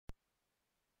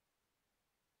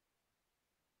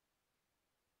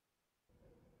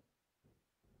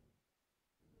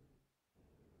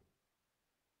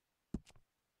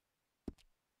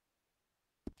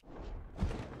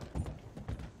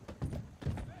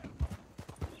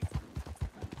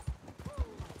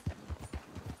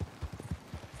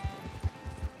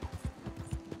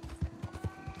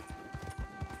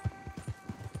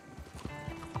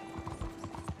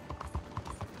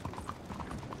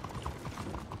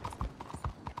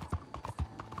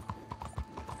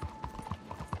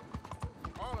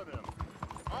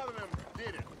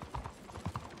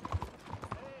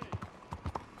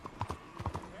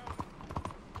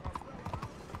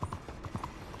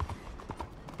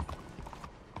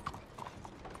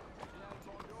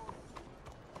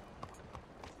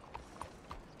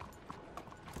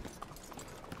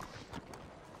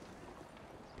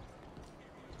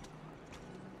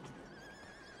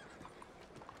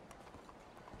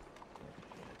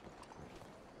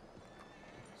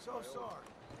So sorry.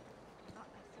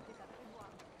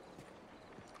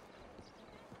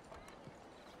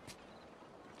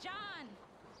 John!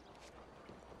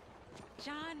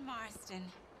 John Marston.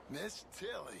 Miss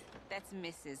Tilly. That's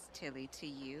Mrs. Tilly to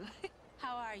you.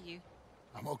 How are you?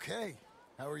 I'm okay.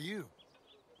 How are you?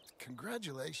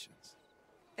 Congratulations.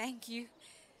 Thank you.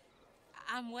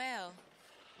 I'm well.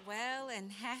 Well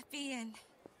and happy, and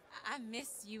I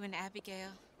miss you and Abigail.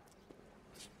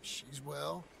 She's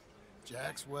well.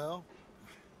 Jack's well.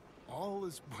 All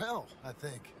is well, I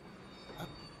think.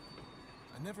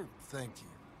 I never thanked you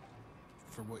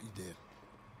for what you did.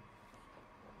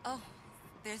 Oh,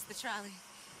 there's the trolley.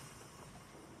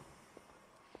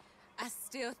 I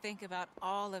still think about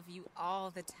all of you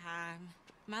all the time.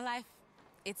 My life,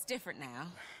 it's different now.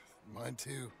 Mine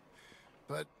too.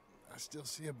 But I still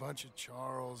see a bunch of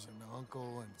Charles and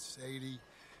Uncle and Sadie.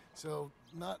 So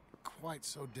not quite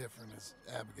so different as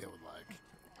Abigail would like.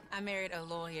 I married a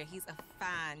lawyer. He's a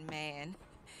fine man.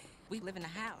 We live in a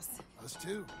house. Us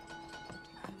too.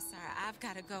 I'm sorry, I've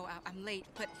got to go. I'm late,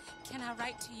 but can I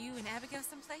write to you and Abigail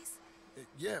someplace?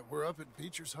 Yeah, we're up at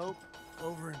Beecher's Hope,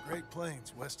 over in Great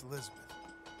Plains, West Elizabeth.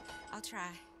 I'll try.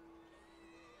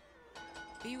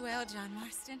 Be well, John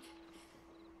Marston.